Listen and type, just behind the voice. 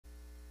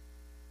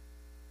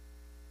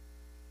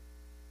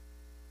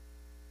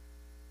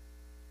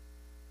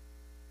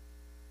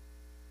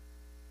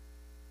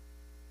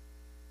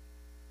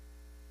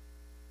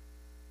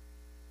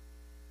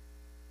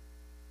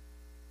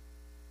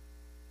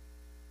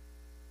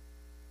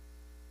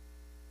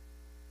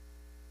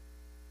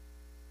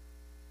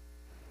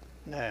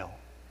Now,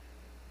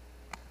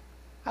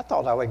 I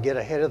thought I would get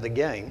ahead of the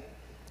game.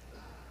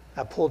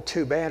 I pulled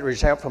 2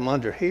 batteries out from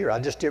under here. I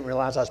just didn't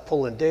realize I was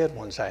pulling dead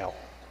ones out.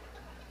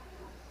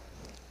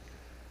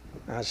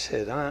 I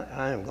said,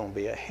 I am going to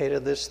be ahead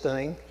of this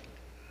thing.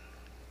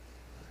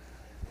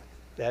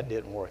 That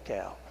didn't work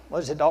out.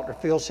 What is it Dr.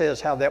 Phil says?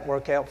 How'd that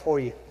work out for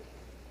you?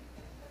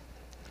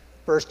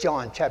 1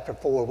 John chapter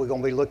 4, we're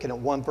going to be looking at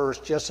one verse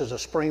just as a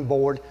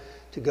springboard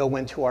to go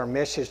into our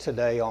message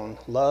today on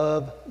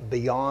love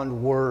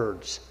beyond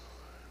words.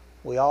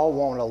 We all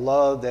want a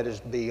love that is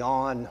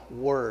beyond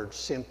words,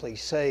 simply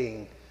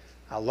saying,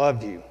 I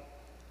love you.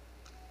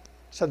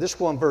 So this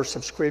one verse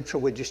of Scripture,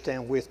 would you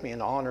stand with me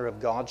in honor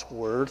of God's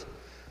Word?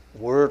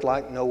 Word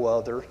like no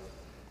other.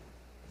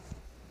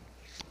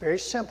 Very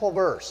simple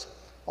verse.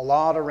 A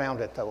lot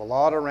around it, though. A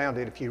lot around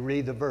it if you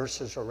read the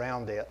verses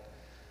around it.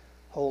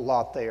 A whole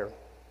lot there.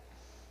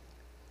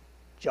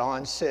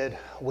 John said,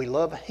 we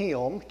love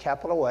Him,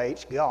 capital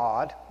H,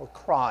 God, or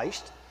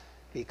Christ,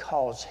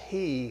 because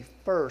He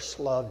first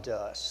loved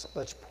us.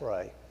 Let's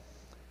pray.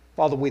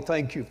 Father, we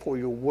thank you for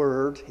your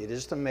word. It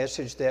is the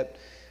message that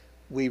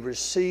we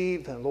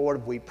receive, and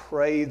Lord, we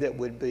pray that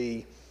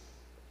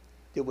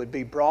it would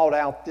be brought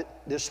out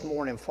this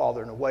morning,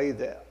 Father, in a way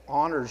that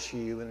honors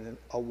you and in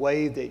a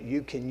way that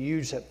you can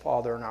use it,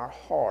 Father, in our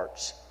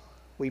hearts.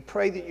 We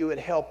pray that you would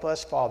help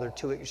us, Father,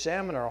 to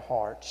examine our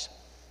hearts.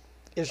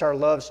 Is our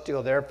love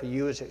still there for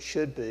you as it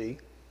should be?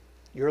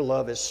 Your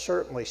love is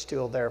certainly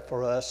still there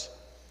for us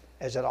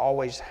as it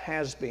always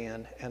has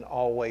been and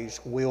always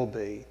will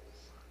be.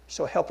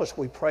 So help us,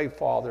 we pray,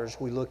 Father, as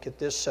we look at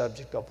this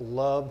subject of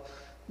love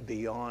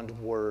beyond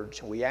words.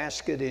 And we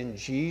ask it in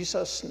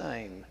Jesus'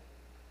 name.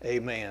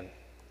 Amen.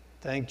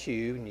 Thank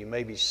you, and you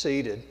may be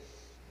seated.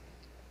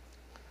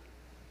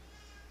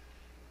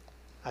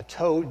 I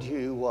told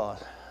you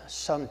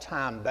some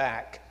time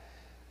back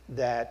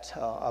that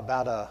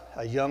about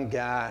a young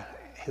guy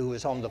who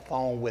was on the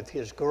phone with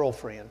his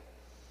girlfriend.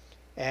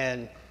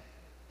 And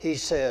he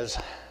says,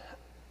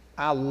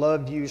 I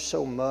love you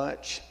so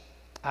much,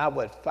 I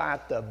would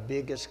fight the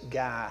biggest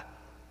guy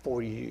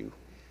for you.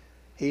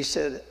 He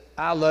said,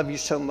 I love you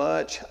so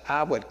much,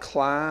 I would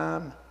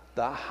climb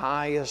the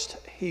highest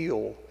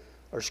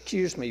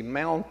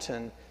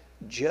mountain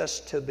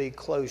just to be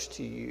close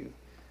to you.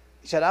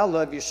 He said, I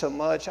love you so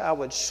much, I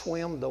would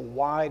swim the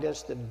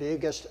widest, the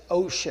biggest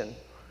ocean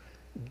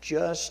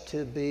just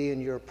to be in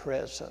your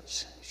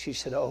presence. She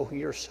said, oh,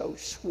 you're so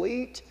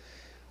sweet.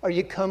 Are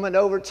you coming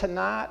over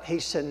tonight? He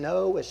said,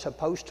 no, it's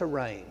supposed to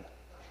rain.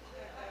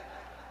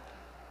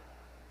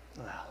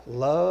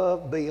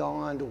 Love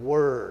beyond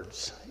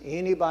words.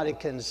 Anybody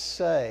can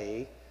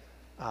say,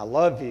 I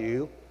love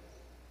you,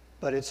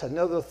 but it's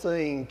another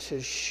thing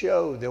to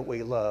show that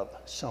we love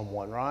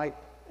someone, right?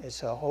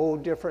 It's a whole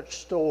different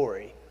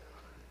story.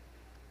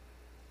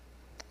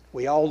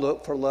 We all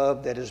look for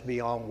love that is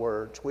beyond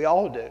words. We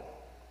all do.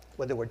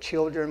 Whether we're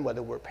children,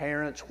 whether we're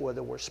parents,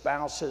 whether we're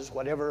spouses,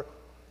 whatever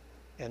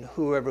and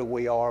whoever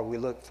we are, we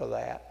look for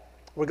that.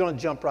 We're going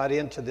to jump right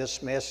into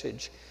this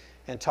message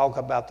and talk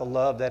about the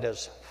love that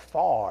is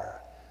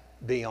far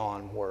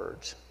beyond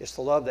words. It's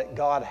the love that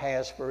God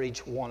has for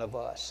each one of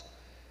us.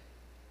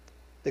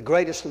 The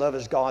greatest love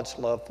is God's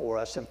love for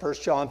us. In 1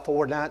 John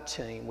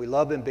 4:19, we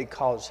love Him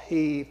because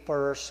He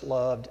first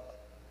loved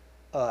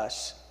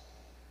us.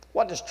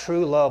 What does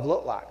true love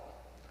look like?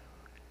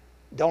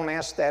 Don't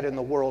ask that in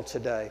the world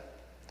today,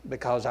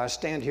 because I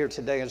stand here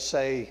today and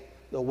say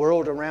the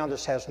world around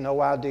us has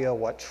no idea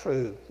what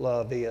true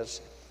love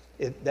is.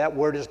 That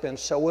word has been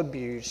so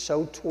abused,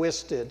 so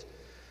twisted,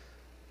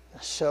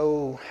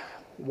 so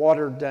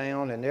watered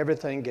down and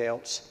everything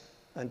else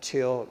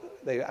until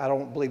I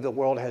don't believe the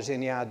world has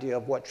any idea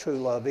of what true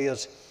love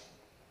is.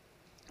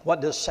 What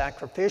does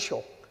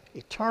sacrificial,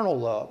 eternal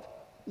love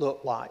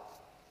look like?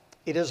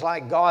 It is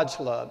like God's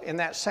love. In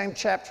that same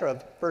chapter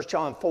of 1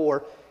 John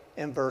 4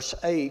 and verse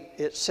 8,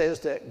 it says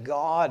that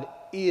God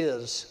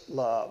is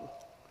love.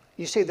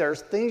 You see,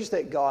 there's things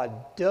that God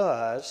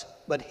does,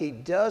 but He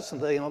does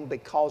them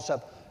because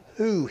of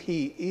who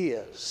He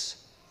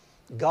is.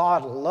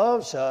 God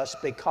loves us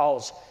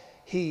because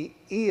He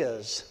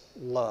is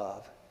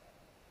love.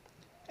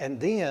 And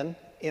then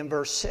in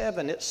verse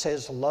 7, it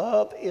says,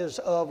 love is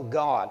of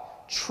God.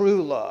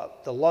 True love,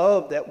 the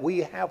love that we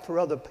have for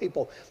other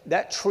people,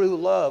 that true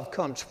love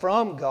comes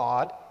from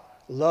God.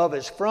 Love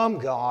is from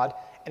God,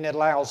 and it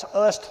allows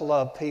us to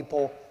love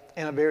people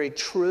in a very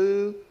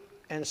true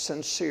and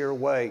sincere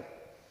way.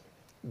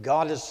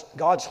 God's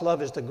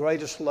love is the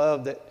greatest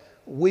love that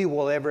we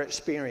will ever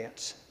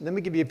experience. Let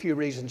me give you a few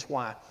reasons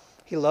why.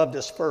 He loved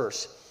us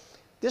first.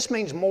 This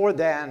means more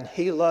than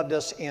He loved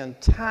us in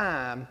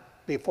time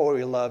before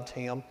we loved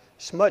Him.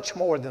 It's much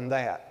more than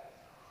that.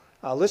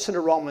 Listen to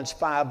Romans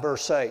 5,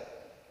 verse 8.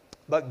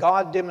 But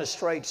God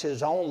demonstrates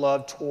His own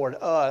love toward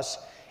us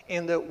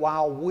in that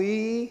while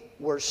we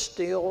were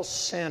still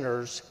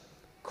sinners,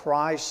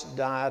 Christ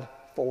died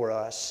for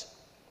us.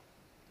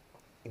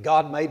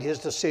 God made His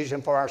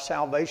decision for our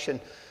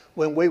salvation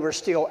when we were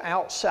still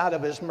outside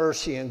of His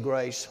mercy and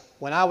grace.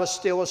 When I was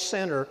still a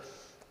sinner,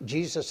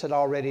 Jesus had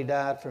already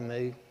died for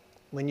me.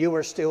 When you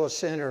were still a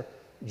sinner,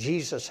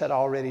 Jesus had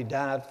already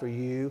died for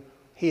you.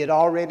 He had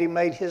already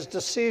made his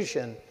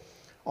decision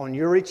on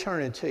your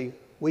eternity.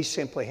 We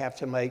simply have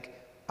to make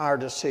our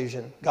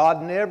decision.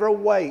 God never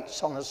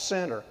waits on a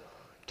sinner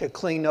to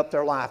clean up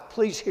their life.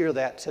 Please hear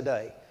that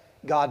today.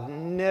 God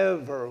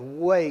never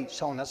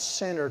waits on a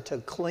sinner to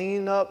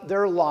clean up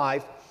their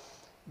life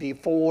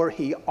before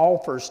he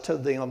offers to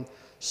them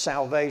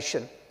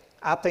salvation.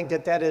 I think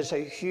that is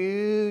a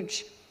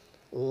huge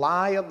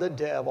lie of the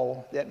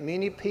devil that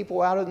many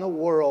people out in the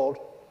world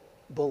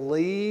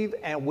believe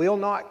and will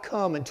not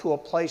come into a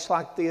place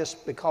like this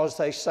because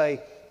they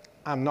say,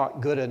 I'm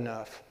not good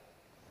enough.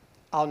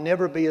 I'll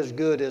never be as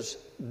good as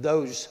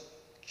those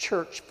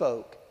church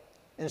folk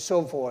and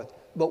so forth.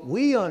 But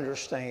we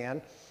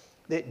understand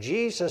that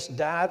Jesus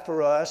died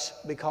for us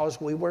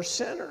because we were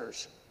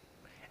sinners.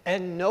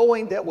 And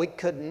knowing that we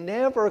could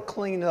never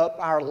clean up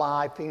our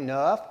life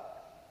enough,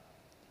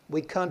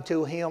 we come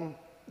to him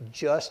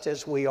just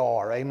as we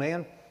are.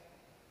 Amen?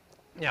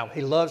 Now,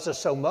 he loves us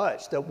so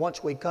much that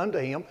once we come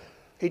to him,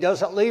 he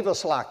doesn't leave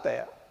us like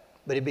that.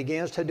 But he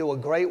begins to do a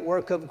great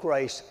work of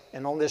grace.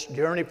 And on this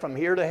journey from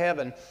here to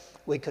heaven,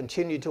 we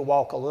continue to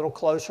walk a little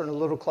closer and a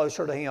little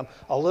closer to him,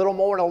 a little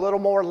more and a little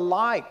more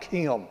like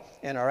him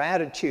in our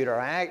attitude, our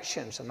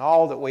actions, and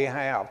all that we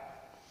have.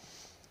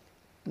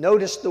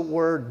 Notice the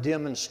word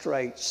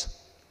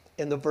demonstrates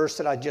in the verse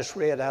that I just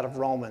read out of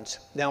Romans.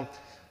 Now,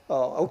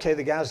 okay,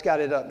 the guys got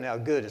it up now.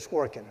 Good, it's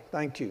working.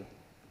 Thank you.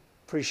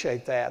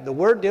 Appreciate that. The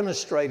word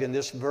demonstrate in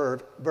this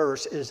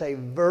verse is a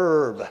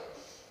verb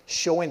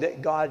showing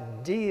that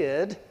God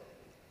did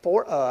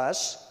for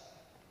us.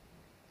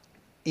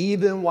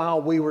 Even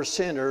while we were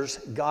sinners,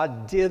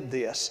 God did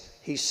this.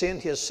 He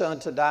sent his son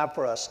to die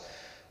for us.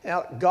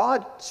 Now,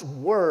 God's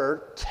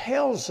word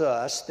tells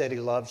us that he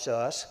loves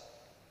us,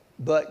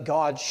 but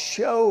God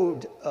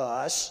showed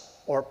us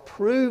or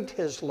proved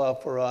his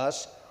love for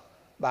us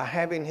by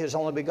having his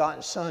only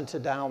begotten son to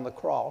die on the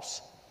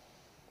cross.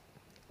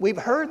 We've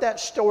heard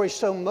that story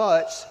so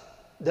much,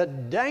 the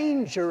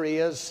danger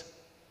is,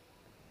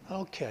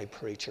 okay,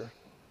 preacher,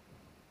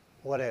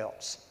 what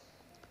else?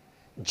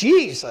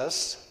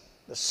 Jesus,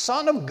 the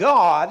Son of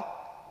God,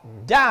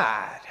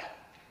 died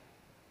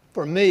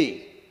for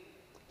me.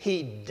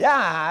 He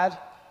died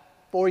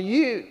for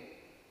you.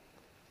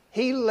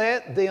 He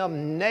let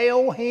them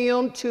nail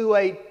him to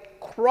a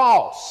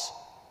cross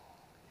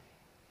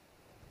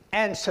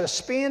and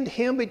suspend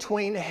him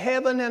between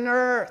heaven and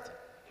earth.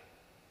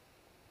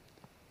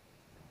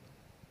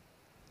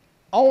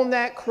 On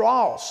that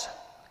cross,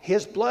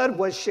 his blood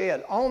was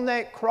shed. On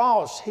that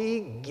cross,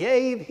 he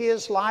gave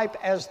his life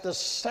as the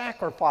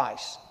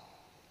sacrifice.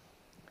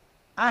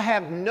 I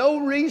have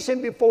no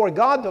reason before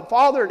God the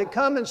Father to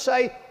come and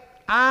say,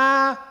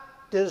 I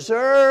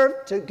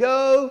deserve to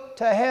go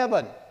to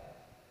heaven.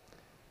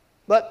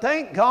 But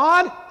thank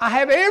God, I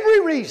have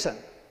every reason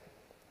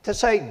to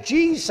say,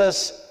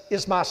 Jesus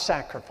is my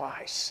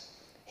sacrifice.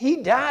 He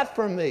died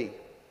for me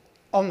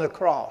on the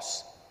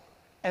cross.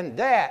 And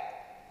that,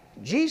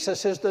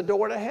 Jesus is the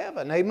door to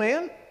heaven.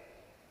 Amen?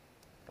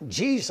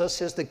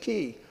 Jesus is the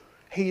key.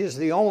 He is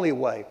the only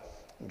way.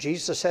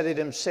 Jesus said it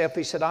himself.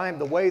 He said, I am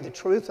the way, the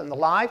truth, and the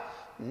life.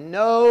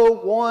 No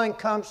one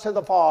comes to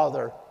the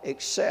Father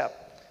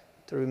except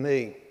through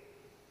me.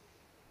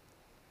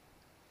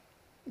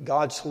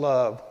 God's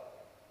love.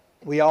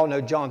 We all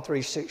know John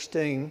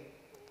 3:16.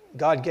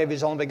 God gave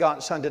his only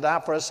begotten Son to die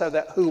for us so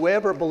that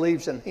whoever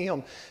believes in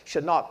him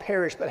should not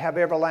perish but have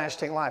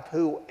everlasting life.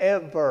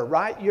 Whoever.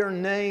 Write your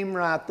name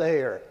right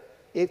there.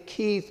 If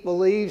Keith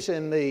believes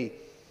in me,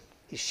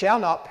 he shall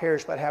not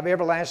perish but have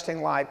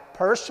everlasting life.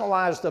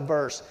 Personalize the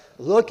verse.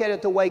 Look at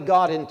it the way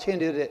God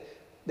intended it,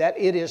 that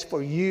it is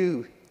for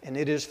you and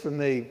it is for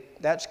me.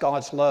 That's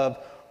God's love.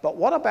 But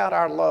what about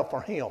our love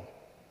for him?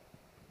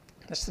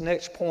 That's the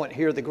next point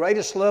here. The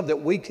greatest love that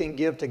we can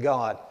give to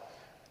God.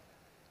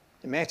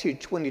 In Matthew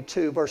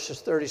 22,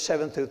 verses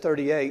 37 through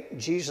 38,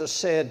 Jesus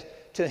said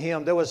to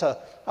him, there was I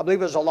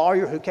believe it was a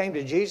lawyer who came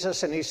to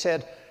Jesus and he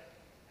said,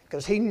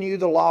 because he knew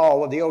the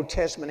law of the Old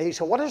Testament, he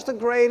said, what is the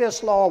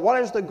greatest law?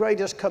 What is the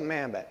greatest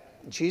commandment?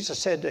 Jesus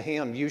said to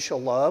him, you shall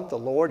love the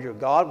Lord your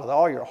God with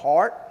all your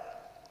heart,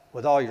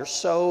 with all your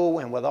soul,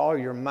 and with all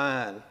your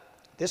mind.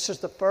 This is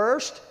the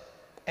first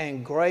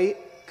and great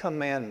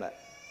commandment.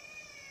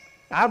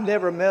 I've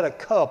never met a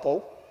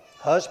couple,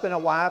 husband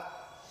and wife,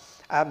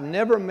 I've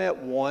never met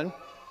one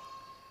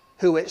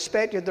who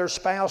expected their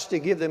spouse to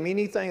give them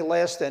anything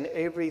less than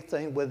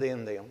everything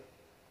within them.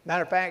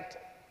 Matter of fact,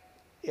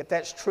 if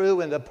that's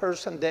true in the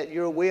person that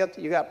you're with,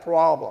 you got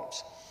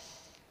problems.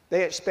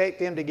 They expect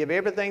them to give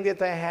everything that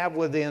they have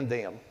within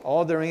them,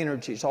 all their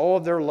energies, all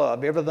of their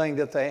love, everything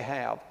that they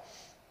have.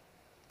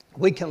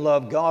 We can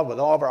love God with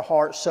all of our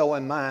heart, soul,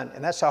 and mind,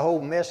 and that's a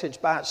whole message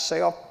by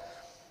itself.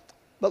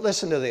 But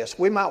listen to this.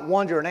 We might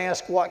wonder and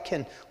ask, what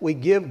can we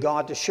give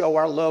God to show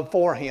our love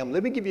for him?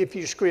 Let me give you a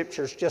few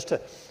scriptures just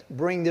to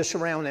bring this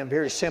around in a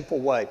very simple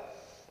way.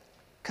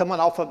 Coming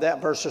off of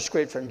that verse of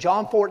Scripture, in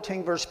John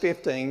 14, verse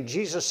 15,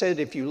 Jesus said,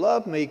 if you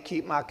love me,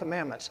 keep my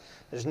commandments.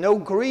 There's no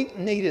Greek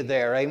needed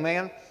there,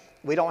 amen?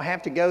 We don't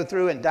have to go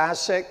through and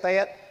dissect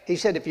that. He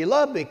said, if you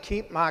love me,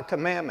 keep my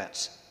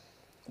commandments.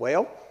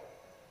 Well,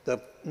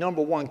 the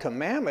number one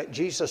commandment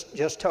Jesus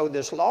just told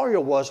this lawyer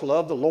was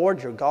love the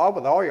Lord your God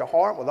with all your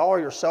heart, with all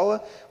your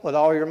soul, with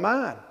all your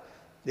mind.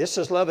 This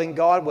is loving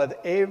God with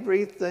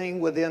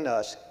everything within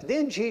us.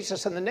 Then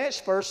Jesus in the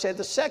next verse said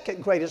the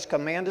second greatest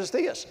command is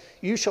this: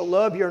 you shall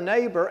love your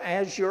neighbor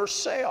as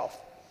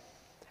yourself.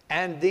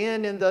 And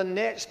then in the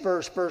next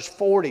verse, verse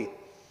 40,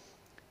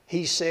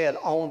 he said,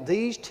 on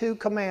these two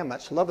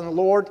commandments, loving the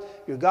Lord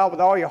your God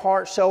with all your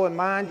heart, soul, and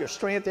mind, your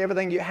strength,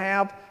 everything you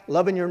have,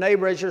 loving your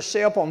neighbor as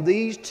yourself, on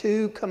these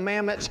two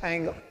commandments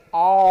hang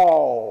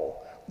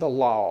all the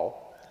law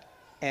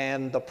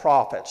and the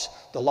prophets.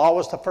 The law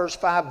was the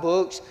first 5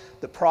 books.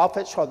 The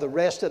prophets are the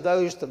rest of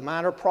those, the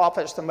minor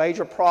prophets, the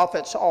major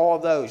prophets, all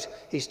of those.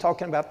 He's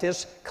talking about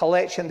this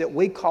collection that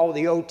we call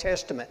the Old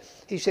Testament.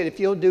 He said, if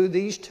you'll do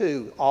these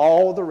two,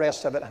 all the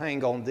rest of it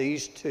hang on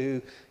these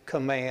two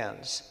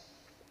commands.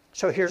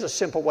 So here's a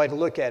simple way to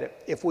look at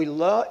it.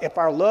 If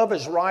our love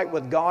is right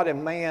with God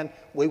and man,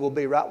 we will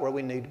be right where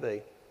we need to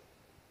be.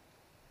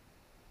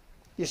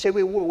 You see,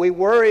 we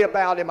worry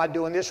about, am I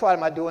doing this right?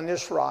 Am I doing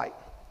this right?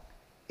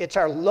 It's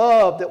our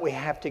love that we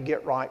have to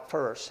get right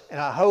first.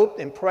 And I hope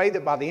and pray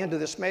that by the end of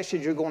this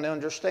message, you're going to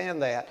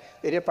understand that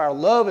if our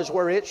love is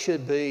where it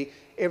should be,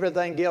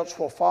 everything else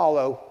will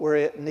follow where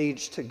it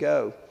needs to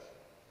go.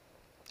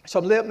 So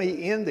let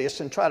me end this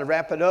and try to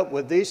wrap it up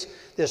with this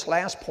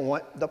last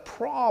point, the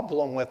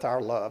problem with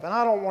our love. And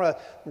I don't want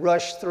to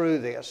rush through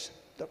this.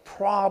 The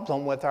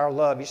problem with our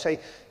love. You say,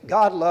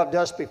 God loved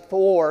us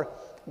before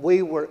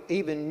we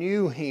even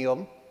knew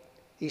Him.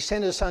 He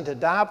sent His Son to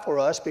die for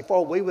us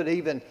before we would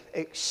even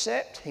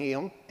accept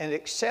Him and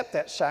accept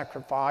that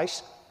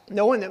sacrifice,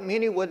 knowing that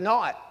many would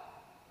not.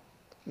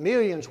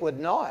 Millions would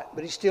not,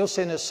 but He still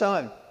sent His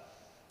Son.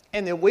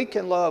 And then we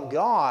can love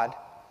God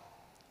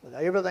with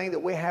everything that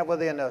we have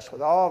within us,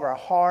 with all of our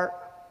heart,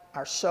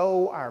 our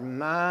soul, our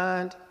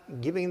mind,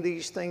 giving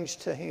these things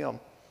to Him.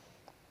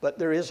 But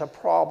there is a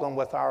problem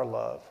with our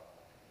love.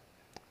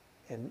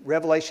 In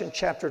Revelation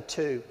chapter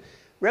 2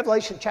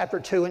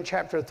 and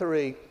chapter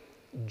 3,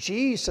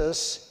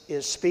 Jesus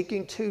is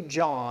speaking to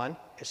John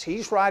as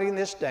he's writing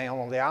this down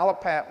on the Isle of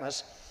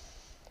Patmos,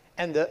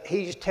 and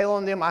he's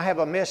telling them, I have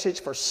a message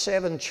for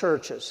 7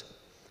 churches.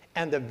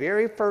 And the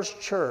very first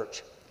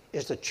church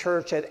is the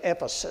church at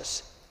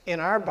Ephesus. In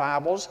our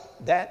Bibles,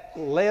 that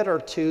letter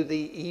to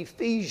the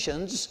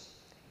Ephesians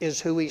is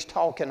who he's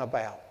talking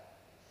about.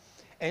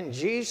 And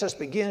Jesus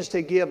begins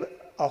to give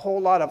a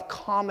whole lot of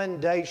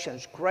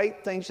commendations,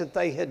 great things that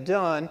they had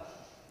done.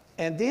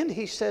 And then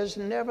he says,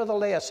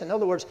 nevertheless, in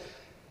other words,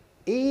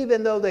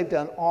 even though they've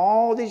done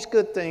all these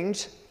good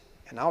things,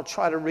 and I'll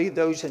try to read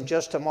those in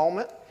just a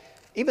moment,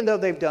 even though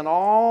they've done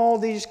all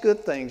these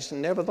good things,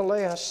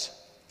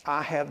 nevertheless,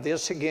 I have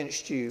this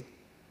against you,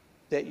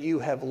 that you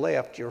have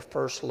left your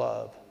first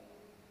love,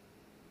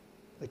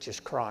 which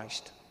is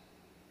Christ.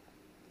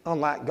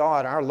 Unlike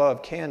God, our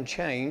love can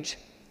change.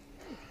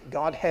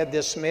 God had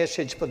this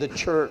message for the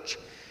church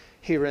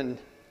here in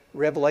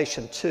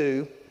Revelation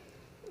 2.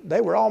 They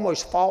were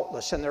almost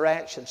faultless in their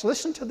actions.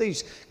 Listen to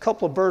these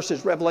couple of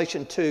verses,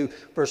 Revelation 2,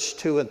 verse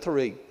 2 and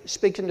 3.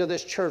 Speaking to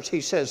this church,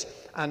 he says,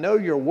 I know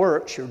your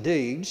works, your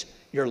deeds,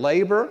 your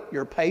labor,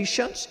 your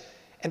patience,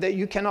 and that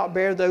you cannot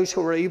bear those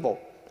who are evil.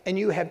 And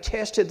you have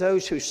tested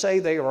those who say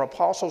they are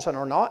apostles and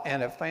are not,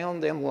 and have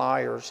found them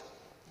liars.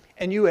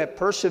 And you have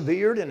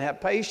persevered and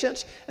have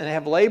patience and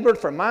have labored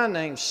for my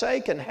name's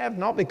sake and have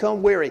not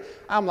become weary.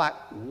 I'm like,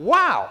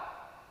 wow,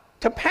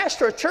 to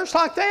pastor a church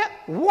like that?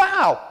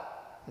 Wow.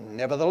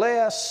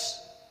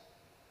 Nevertheless,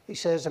 he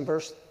says in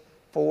verse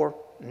 4,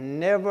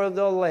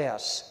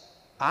 nevertheless,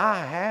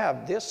 I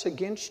have this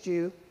against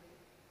you,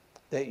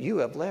 that you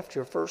have left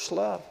your first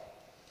love.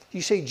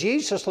 You see,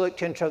 Jesus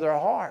looked into their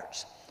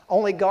hearts.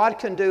 Only God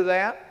can do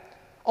that.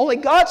 Only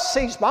God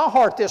sees my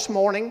heart this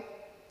morning.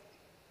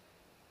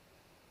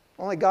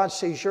 Only God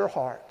sees your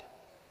heart.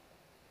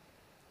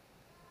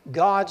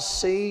 God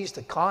sees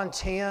the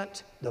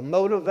content, the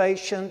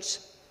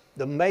motivations,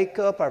 the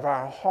makeup of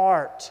our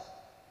heart.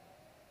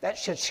 That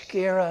should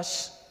scare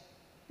us.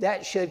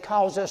 That should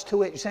cause us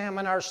to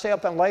examine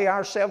ourselves and lay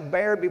ourselves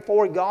bare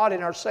before God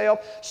and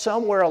ourselves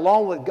somewhere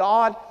along with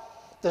God.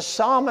 The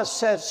psalmist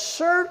says,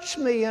 search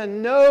me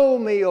and know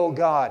me, O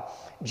God.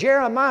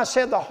 Jeremiah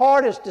said, the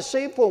heart is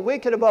deceitful and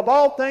wicked above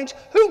all things.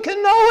 Who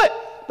can know it?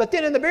 But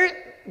then in the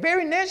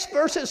very next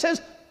verse it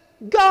says,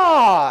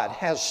 God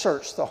has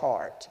searched the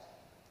heart.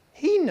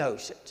 He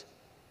knows it.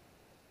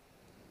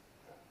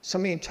 So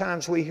many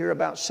times we hear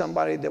about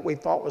somebody that we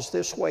thought was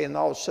this way, and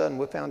all of a sudden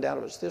we found out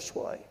it was this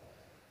way.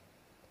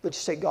 But you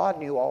say, God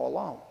knew all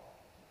along.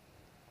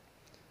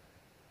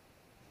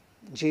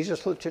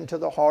 Jesus looked into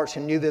the hearts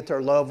and knew that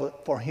their love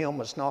for Him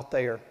was not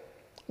there.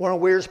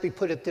 Warren Wiersbe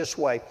put it this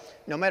way: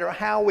 no matter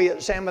how we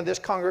examine this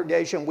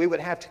congregation, we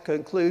would have to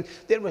conclude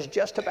that it was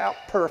just about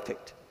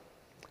perfect.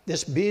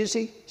 This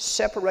busy,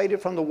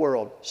 separated from the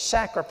world,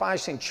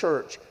 sacrificing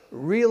church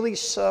really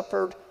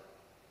suffered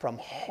from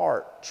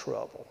heart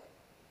trouble.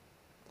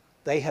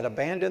 They had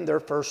abandoned their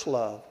first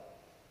love.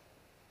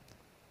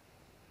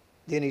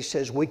 Then he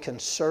says, we can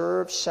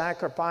serve,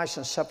 sacrifice,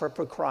 and suffer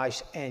for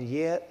Christ, and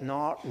yet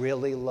not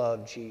really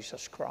love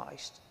Jesus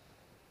Christ.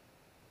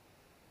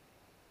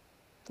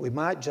 We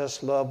might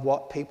just love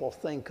what people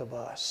think of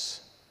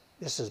us.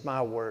 This is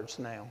my words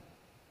now.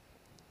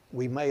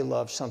 We may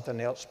love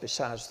something else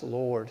besides the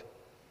Lord.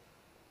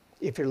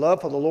 If your love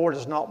for the Lord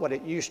is not what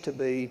it used to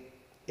be,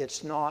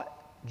 it's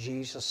not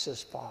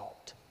Jesus'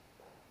 fault.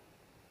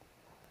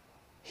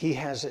 He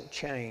hasn't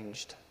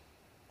changed.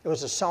 There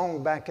was a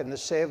song back in the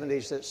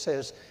 70s that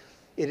says,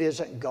 it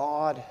isn't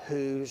God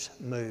who's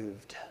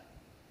moved.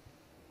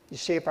 You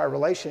see, if our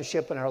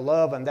relationship and our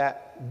love and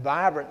that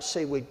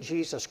vibrancy with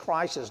Jesus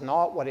Christ is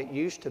not what it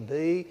used to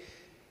be,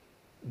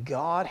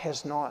 God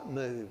has not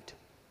moved.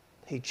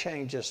 He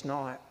changes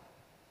not.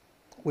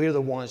 We're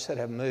the ones that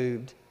have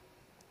moved.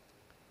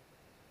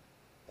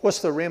 What's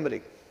the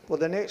remedy? Well,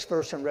 the next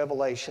verse in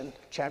Revelation,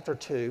 chapter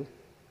 2,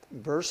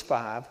 verse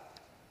 5,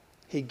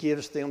 he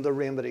gives them the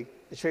remedy.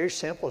 It's very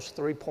simple. It's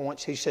 3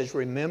 points. He says,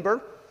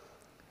 remember,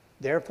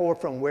 therefore,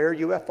 from where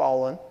you have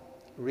fallen,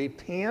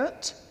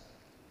 repent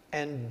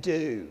and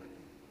do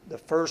the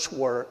first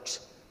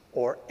works,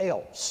 or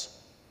else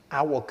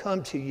I will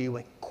come to you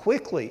and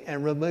quickly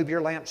and remove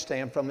your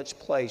lampstand from its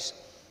place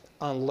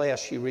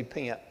unless you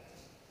repent.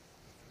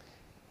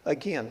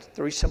 Again,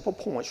 3 simple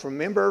points.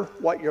 Remember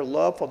what your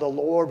love for the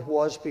Lord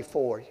was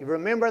before. You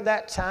remember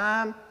that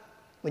time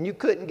when you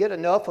couldn't get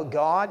enough of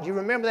God? You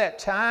remember that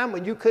time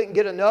when you couldn't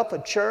get enough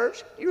of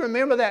church? You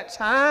remember that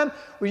time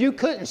where you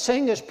couldn't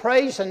sing His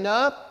praise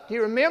enough? Do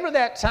you remember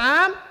that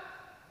time?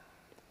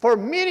 For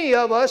many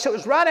of us, it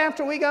was right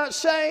after we got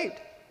saved.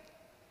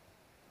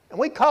 And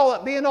we call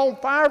it being on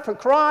fire for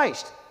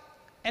Christ.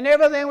 And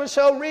everything was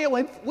so real.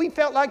 And we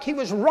felt like He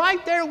was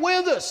right there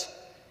with us.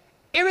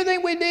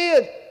 Everything we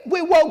did,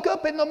 we woke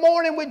up in the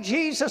morning with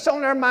Jesus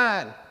on our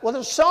mind, with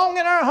a song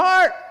in our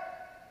heart.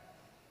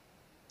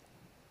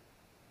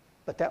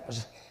 But that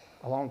was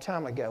a long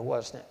time ago,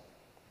 wasn't it?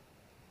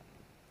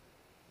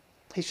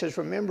 He says,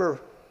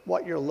 remember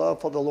what your love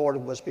for the Lord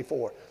was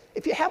before.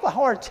 If you have a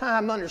hard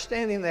time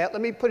understanding that,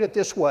 let me put it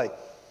this way.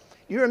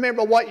 You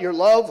remember what your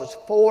love was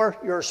for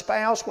your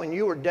spouse when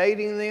you were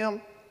dating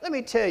them? Let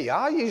me tell you,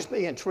 I'll use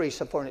me and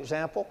Teresa for an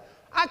example.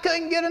 I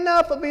couldn't get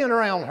enough of being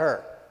around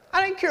her.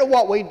 I didn't care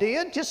what we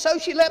did, just so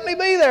she let me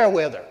be there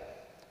with her.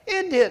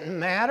 It didn't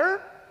matter.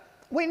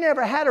 We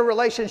never had a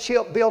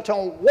relationship built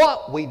on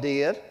what we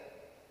did.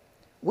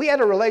 We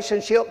had a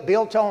relationship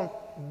built on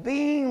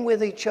being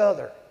with each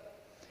other.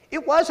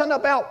 It wasn't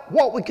about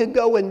what we could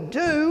go and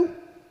do.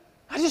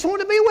 I just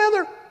wanted to be with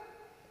her.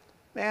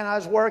 Man, I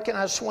was working,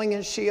 I was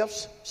swinging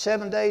shifts,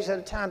 7 days at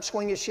a time,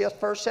 swinging shifts,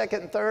 first,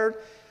 second, and third.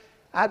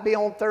 I'd be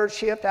on third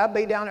shift. I'd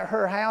be down at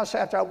her house.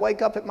 After I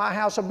wake up at my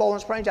house in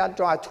Bowling Springs, I'd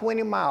drive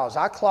 20 miles.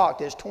 I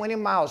clocked it's 20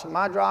 miles from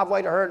my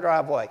driveway to her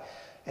driveway.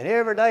 And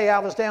every day I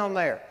was down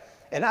there.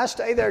 And I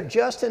stayed there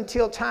just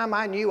until time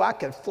I knew I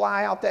could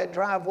fly out that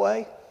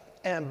driveway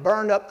and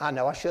burn up, I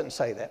know I shouldn't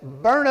say that,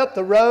 burn up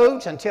the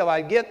roads until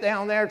I get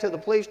down there to the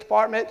police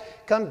department,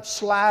 come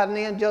sliding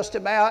in just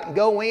about and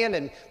go in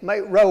and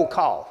make roll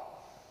call.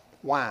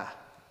 Why?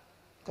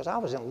 Because I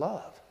was in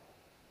love.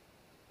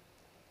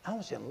 I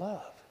was in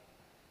love.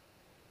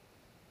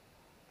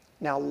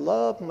 Now,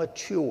 love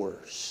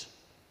matures.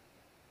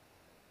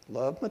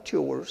 Love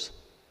matures.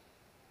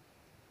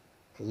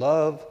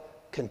 Love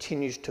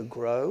continues to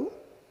grow.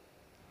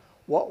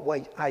 What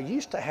way? I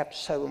used to have to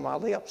say with my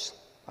lips,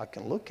 I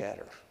can look at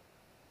her.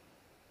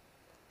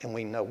 And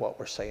we know what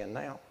we're saying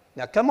now.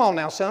 Now, come on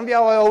now. Some of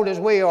y'all are old as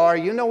we are.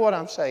 You know what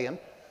I'm saying.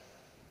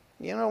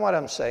 You know what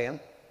I'm saying.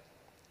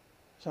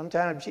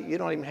 Sometimes you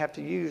don't even have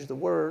to use the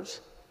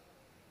words.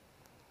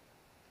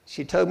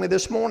 She told me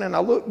this morning I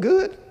look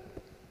good.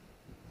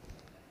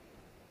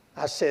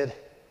 I said,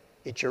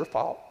 it's your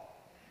fault.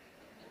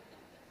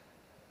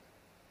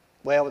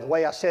 Well, the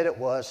way I said it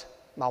was,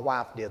 my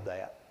wife did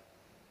that.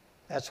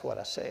 That's what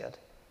I said.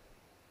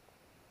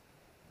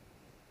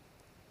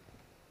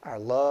 Our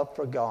love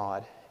for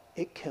God,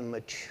 it can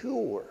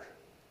mature,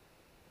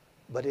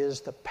 but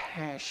is the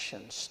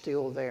passion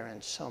still there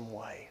in some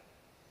way?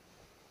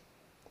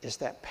 Is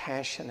that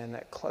passion and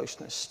that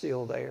closeness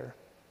still there?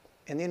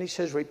 And then he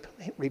says,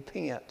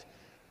 repent.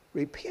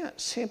 Repent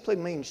simply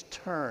means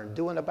turn,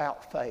 do an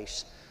about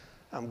face.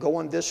 I'm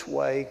going this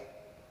way.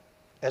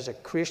 As a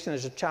Christian,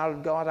 as a child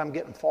of God, I'm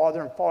getting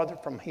farther and farther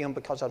from Him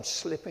because I'm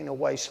slipping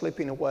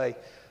away.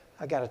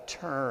 I got to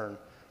turn.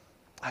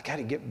 I got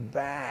to get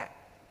back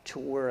to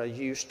where I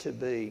used to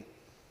be.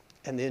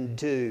 And then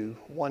do.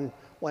 One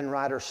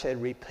writer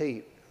said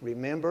repeat.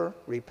 Remember,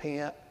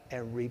 repent,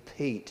 and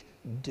repeat.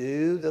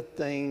 Do the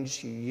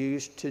things you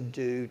used to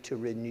do to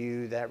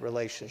renew that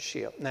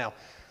relationship. Now,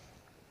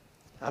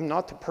 I'm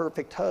not the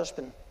perfect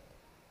husband.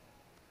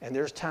 And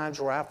there's times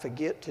where I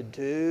forget to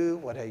do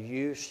what I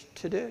used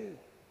to do.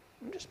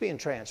 I'm just being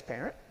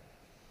transparent.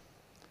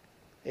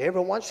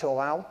 Every once in a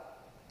while,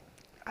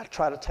 I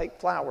try to take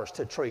flowers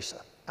to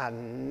Teresa. I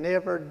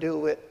never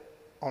do it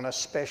on a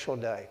special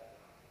day.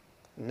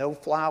 No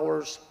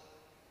flowers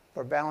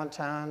for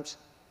Valentine's,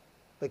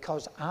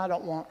 because I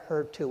don't want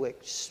her to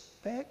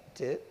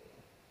expect it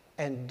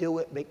and do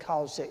it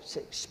because it's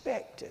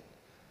expected.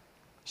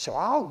 So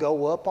I'll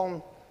go up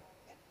on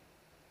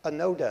a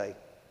no day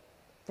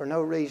for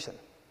no reason.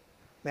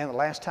 Man, the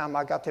last time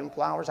I got them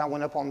flowers, I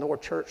went up on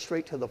North Church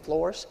Street to the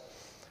florist.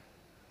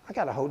 I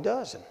got a whole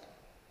dozen.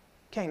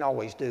 Can't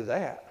always do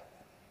that,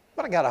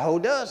 but I got a whole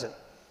dozen.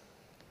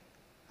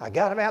 I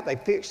got them out. They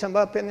fixed them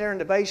up in there in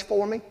the vase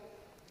for me.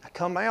 I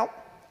come out.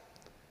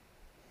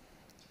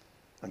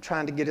 I'm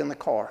trying to get in the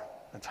car.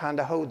 I'm trying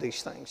to hold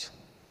these things.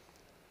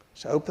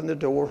 So I open the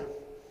door,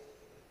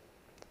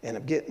 and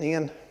I'm getting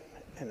in,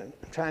 and I'm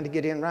trying to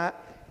get in right,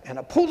 and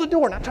I pull the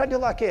door, and I try to do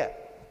like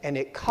that, and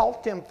it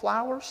caught them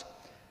flowers,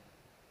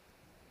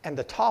 and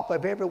the top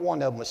of every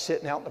one of them was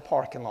sitting out in the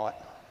parking lot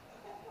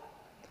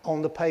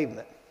on the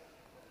pavement.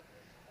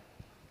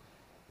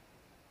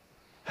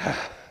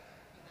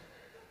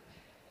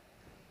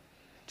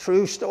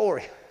 True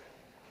story.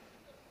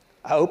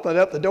 I opened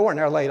up the door, and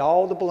there laid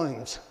all the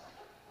blooms,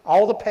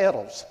 all the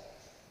petals,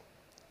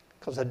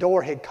 because the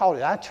door had caught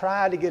it. I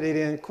tried to get it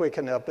in quick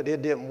enough, but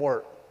it didn't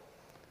work.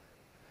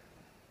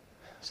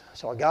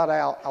 So I got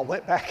out. I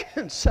went back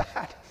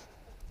inside.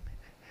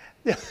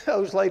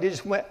 Those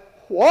ladies went,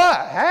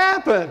 "What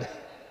happened?"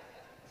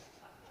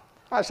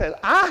 I said,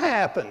 "I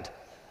happened."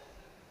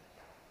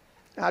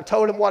 And I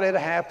told them what had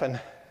happened.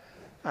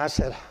 I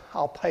said,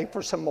 "I'll pay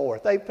for some more."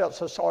 They felt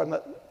so sorry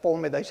for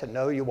me. They said,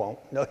 "No, you won't.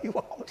 No, you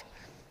won't."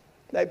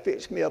 They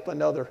fixed me up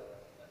another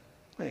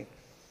thing.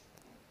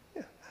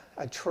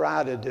 I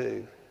try to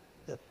do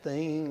the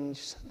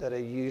things that I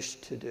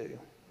used to do.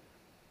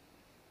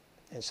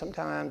 And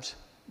sometimes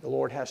the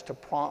Lord has to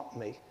prompt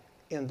me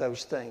in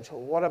those things.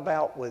 Well, what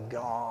about with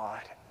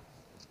God?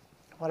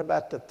 What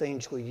about the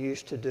things we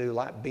used to do,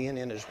 like being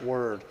in His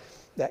Word,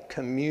 that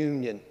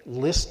communion,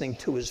 listening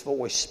to His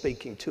voice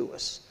speaking to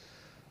us?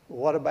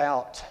 What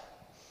about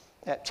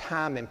that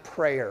time in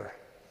prayer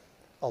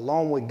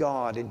along with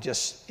God and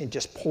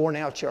just pouring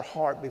out your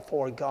heart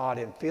before God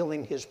and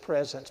feeling His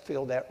presence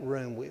fill that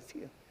room with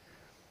you?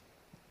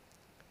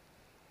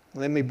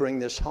 Let me bring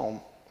this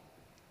home.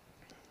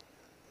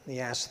 Let me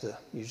ask the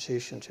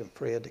musicians and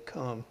Fred to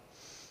come.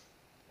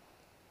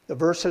 The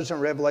verses in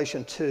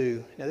Revelation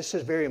 2. Now this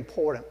is very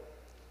important.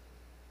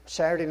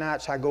 Saturday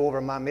nights I go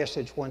over my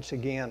message once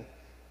again.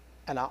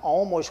 And I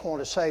almost want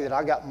to say that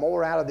I got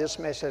more out of this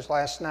message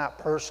last night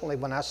personally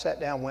when I sat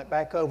down, went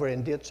back over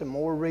and did some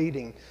more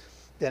reading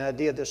than I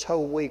did this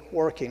whole week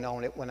working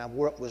on it when I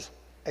was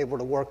able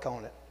to work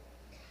on it.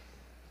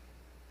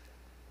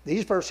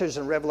 These verses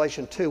in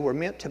Revelation 2 were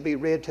meant to be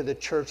read to the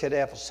church at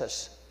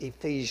Ephesus,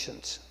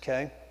 Ephesians,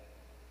 okay?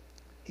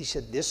 He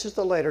said, this is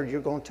the letter you're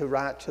going to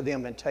write to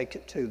them and take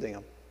it to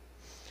them.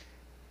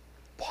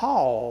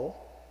 Paul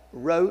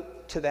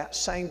wrote to that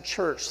same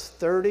church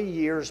 30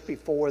 years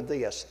before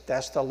this.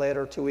 That's the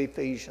letter to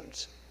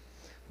Ephesians.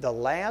 The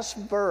last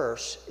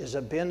verse is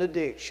a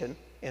benediction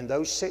in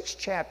those 6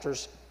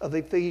 chapters of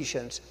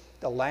Ephesians.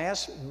 The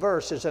last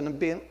verse is a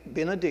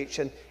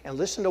benediction, and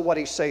listen to what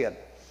he said.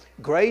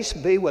 Grace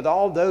be with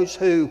all those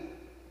who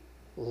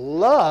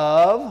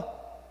love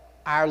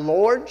our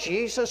Lord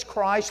Jesus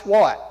Christ,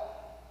 what?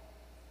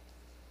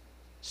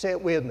 Say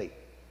it with me.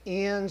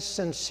 In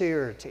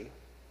sincerity.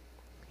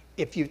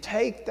 If you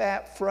take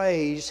that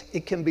phrase,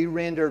 it can be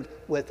rendered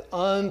with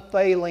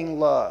unfailing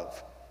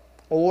love.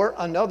 Or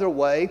another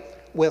way,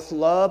 with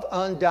love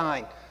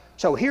undying.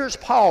 So here's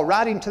Paul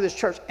writing to this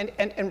church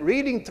and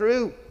reading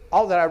through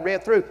all that I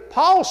read through.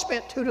 Paul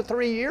spent 2 to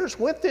 3 years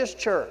with this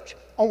church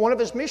on one of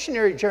his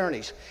missionary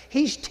journeys.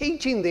 He's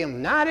teaching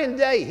them night and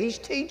day. He's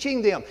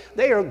teaching them.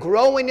 They are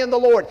growing in the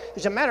Lord.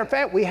 As a matter of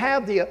fact, we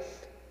have the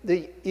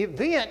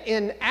event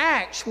in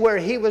Acts where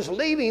he was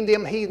leaving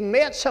them. He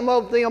met some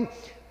of them,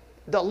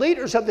 the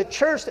leaders of the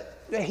church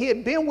that he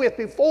had been with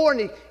before,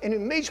 and he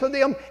meets with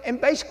them, and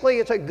basically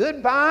it's a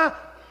goodbye.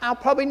 I'll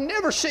probably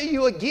never see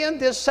you again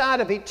this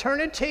side of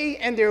eternity,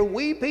 and they're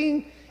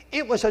weeping.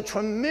 It was a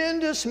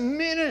tremendous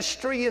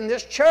ministry in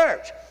this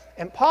church.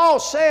 And Paul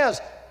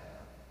says,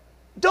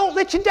 don't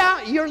let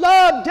your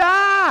love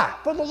die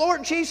for the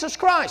Lord Jesus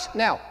Christ.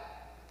 Now,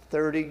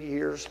 30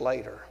 years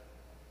later,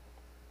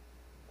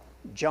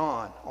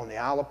 John on the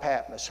Isle of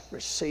Patmos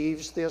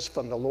receives this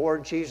from the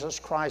Lord Jesus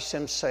Christ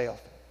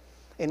himself.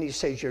 And he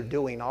says, you're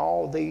doing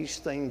all these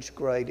things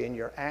great in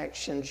your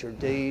actions, your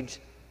deeds.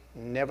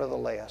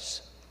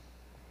 Nevertheless,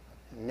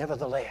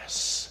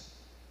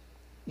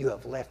 you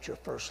have left your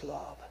first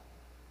love.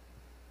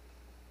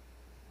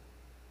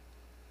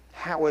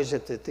 How is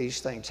it that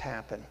these things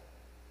happen?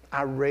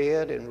 I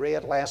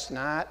read last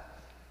night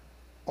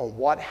on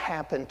what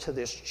happened to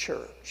this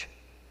church.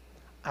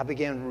 I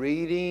began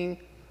reading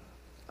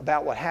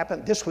about what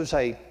happened. This was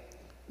a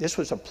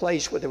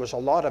place where there was a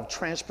lot of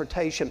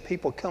transportation,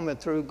 people coming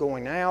through,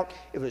 going out.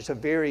 It was a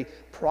very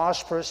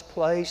prosperous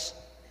place,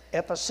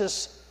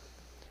 Ephesus.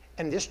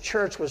 And this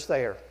church was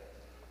there.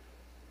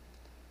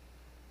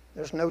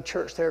 There's no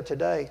church there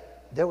today.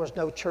 There was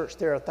no church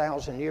there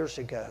 1,000 years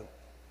ago.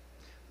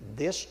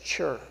 This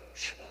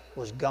church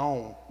was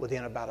gone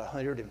within about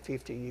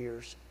 150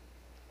 years.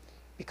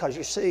 Because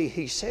you see,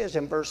 he says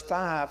in verse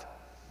 5,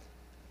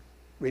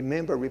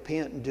 remember,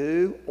 repent, and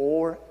do,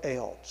 or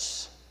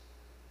else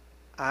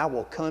I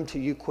will come to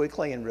you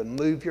quickly and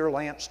remove your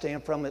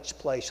lampstand from its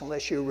place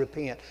unless you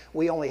repent.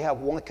 We only have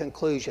one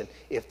conclusion.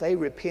 If they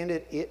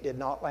repented, it did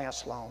not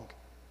last long.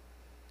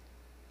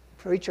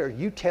 Preacher, are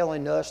you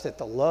telling us that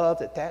the love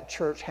that that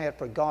church had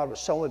for God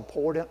was so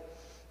important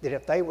that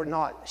if they were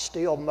not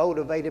still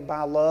motivated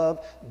by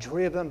love,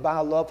 driven by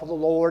love for the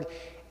Lord,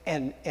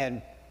 and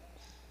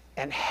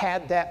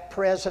had that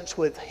presence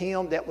with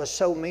Him that was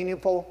so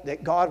meaningful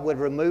that God would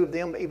remove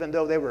them even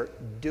though they were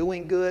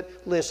doing good?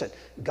 Listen,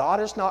 God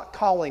is not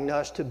calling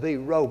us to be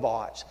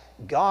robots.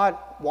 God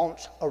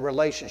wants a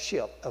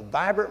relationship, a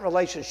vibrant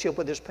relationship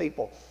with His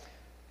people.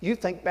 You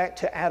think back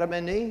to Adam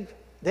and Eve.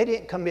 They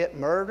didn't commit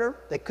murder.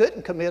 They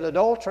couldn't commit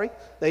adultery.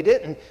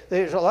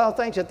 There's a lot of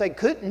things that they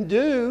couldn't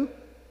do.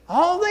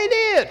 All they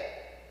did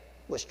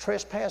was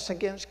trespass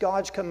against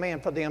God's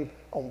command for them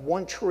on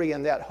one tree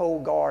in that whole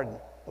garden.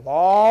 Of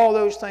all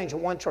those things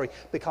in one tree,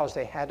 because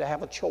they had to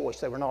have a choice.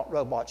 They were not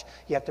robots.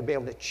 You have to be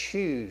able to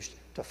choose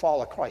to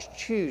follow Christ,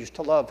 choose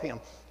to love Him,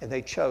 and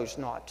they chose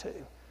not to.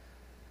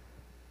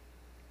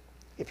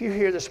 If you're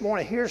here this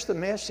morning, here's the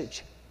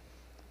message.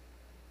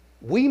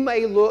 We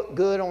may look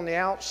good on the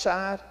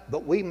outside,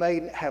 but we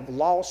may have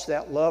lost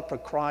that love for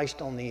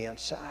Christ on the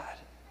inside.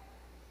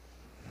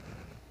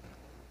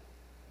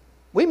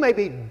 We may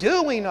be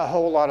doing a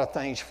whole lot of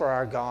things for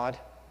our God,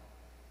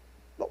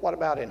 but what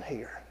about in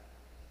here?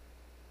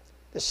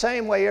 The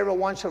same way every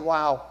once in a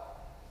while,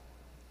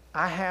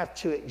 I have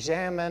to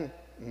examine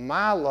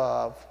my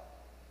love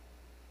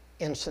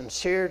in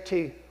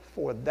sincerity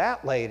for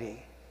that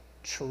lady,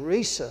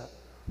 Teresa.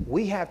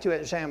 We have to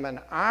examine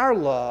our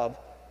love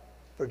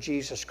for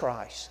Jesus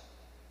Christ.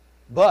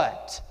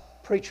 But,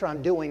 preacher,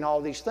 I'm doing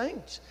all these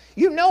things.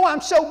 You know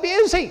I'm so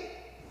busy.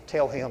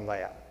 Tell Him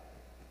that.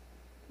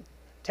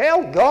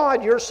 Tell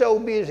God you're so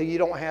busy you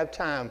don't have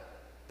time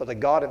for the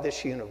God of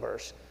this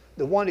universe.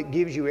 The one that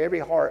gives you every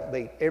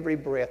heartbeat, every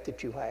breath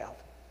that you have.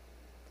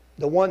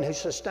 The one who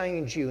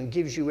sustains you and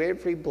gives you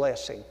every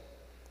blessing.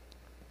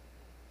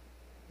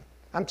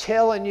 I'm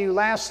telling you,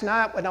 last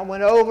night when I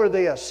went over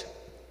this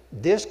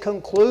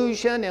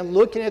conclusion and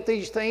looking at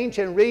these things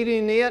and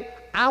reading it,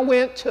 I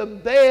went to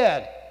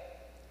bed.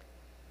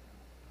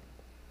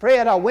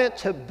 Fred, I went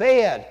to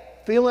bed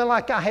feeling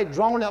like I had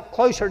drawn up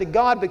closer to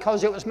God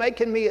because it was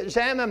making me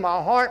examine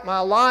my heart, my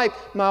life,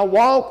 my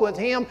walk with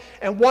Him,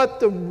 and what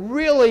the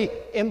really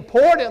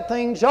important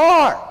things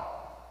are.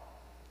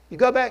 You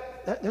go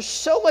back, there's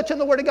so much in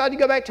the Word of God. You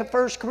go back to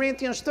 1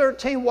 Corinthians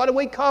 13. What do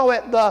we call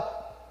it? The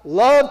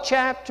love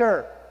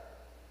chapter.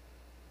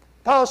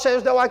 Paul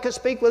says, though I could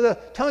speak with the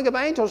tongue of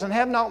angels and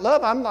have not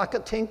love, I'm like a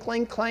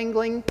tinkling,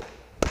 clangling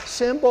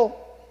cymbal.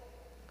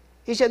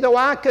 He said, though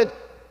I could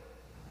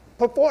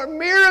perform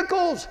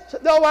miracles,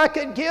 though I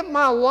could give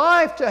my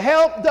life to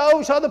help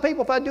those other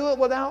people, if I do it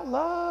without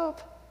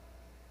love.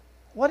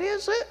 What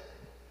is it?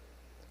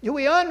 Do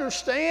we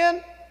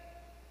understand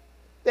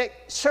that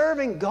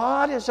serving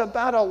God is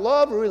about a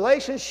love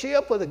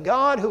relationship with a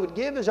God who would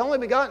give His only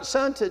begotten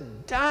Son to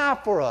die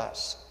for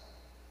us?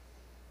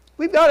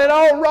 We've got it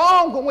all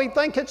wrong when we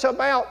think it's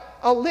about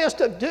a list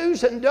of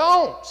do's and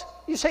don'ts.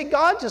 You see,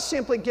 God just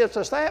simply gives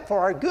us that for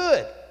our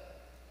good,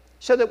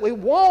 so that we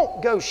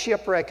won't go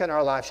shipwreck in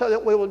our life, so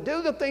that we will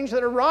do the things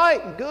that are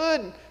right and good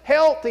and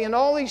healthy and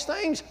all these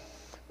things.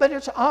 But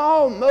it's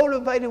all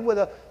motivated with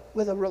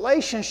a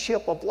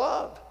relationship of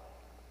love.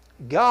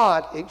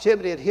 God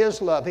exhibited His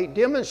love. He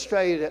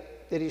demonstrated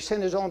it, that He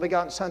sent His only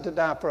begotten Son to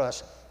die for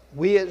us.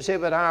 We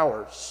exhibit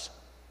ours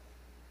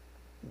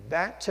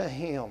back to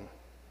Him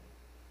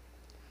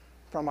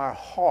from our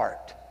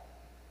heart.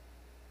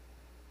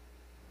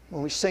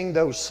 When we sing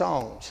those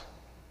songs,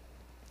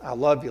 I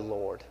love you,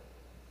 Lord,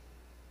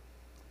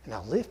 and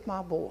I lift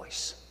my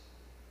voice.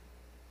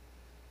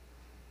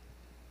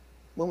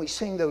 When we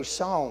sing those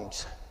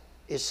songs,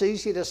 it's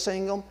easy to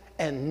sing them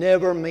and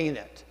never mean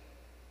it.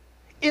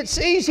 It's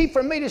easy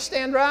for me to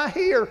stand right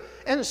here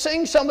and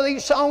sing some of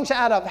these songs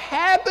out of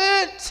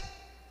habit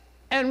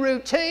and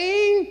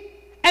routine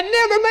and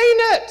never mean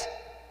it.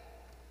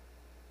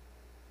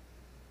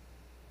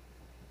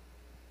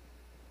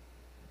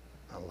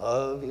 I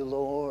love you,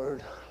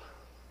 Lord,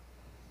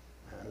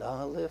 and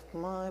I lift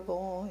my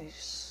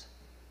voice.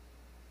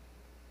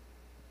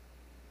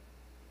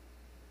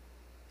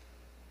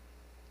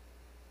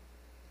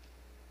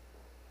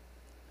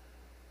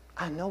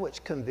 I know it's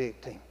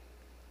convicting.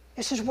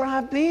 This is where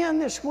I've been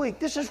this week.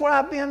 This is where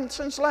I've been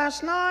since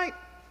last night.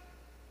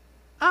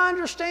 I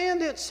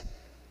understand it's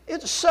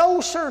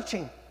soul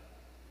searching.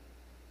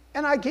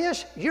 And I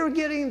guess you're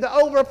getting the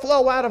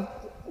overflow out of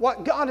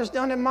what God has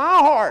done in my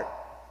heart,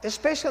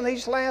 especially in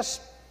these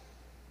last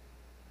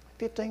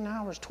 15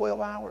 hours,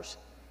 12 hours.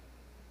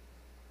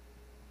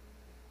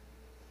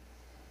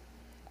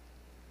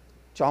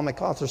 John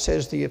MacArthur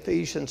says the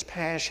Ephesians'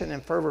 passion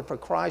and fervor for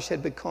Christ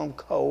had become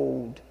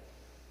cold.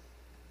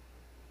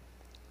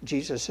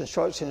 Jesus'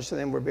 instructions to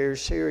them were very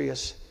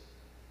serious.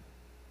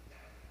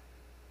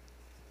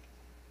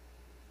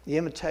 The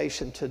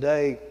invitation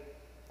today,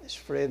 as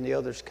Fred and the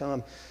others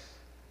come,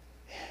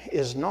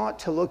 is not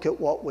to look at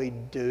what we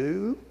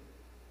do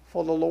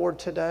for the Lord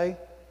today,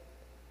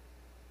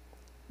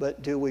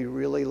 but do we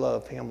really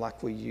love Him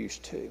like we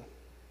used to?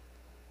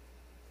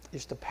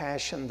 Is the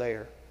passion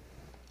there?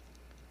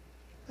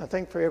 I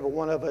think for every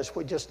one of us,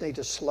 we just need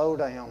to slow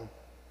down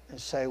and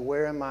say,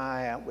 where am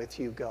I at with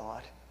you,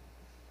 God?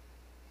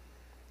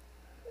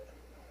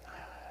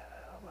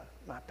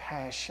 My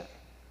passion,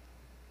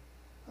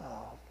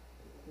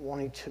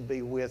 wanting to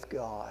be with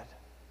God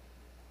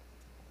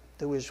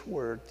through His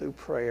Word, through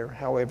prayer,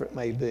 however it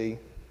may be.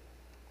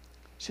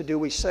 So do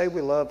we say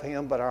we love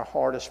Him, but our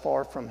heart is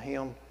far from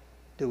Him?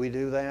 Do we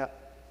do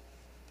that?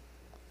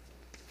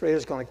 Fred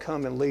is going to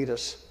come and lead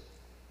us,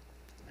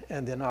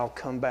 and then I'll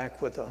come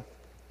back with an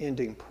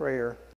ending prayer.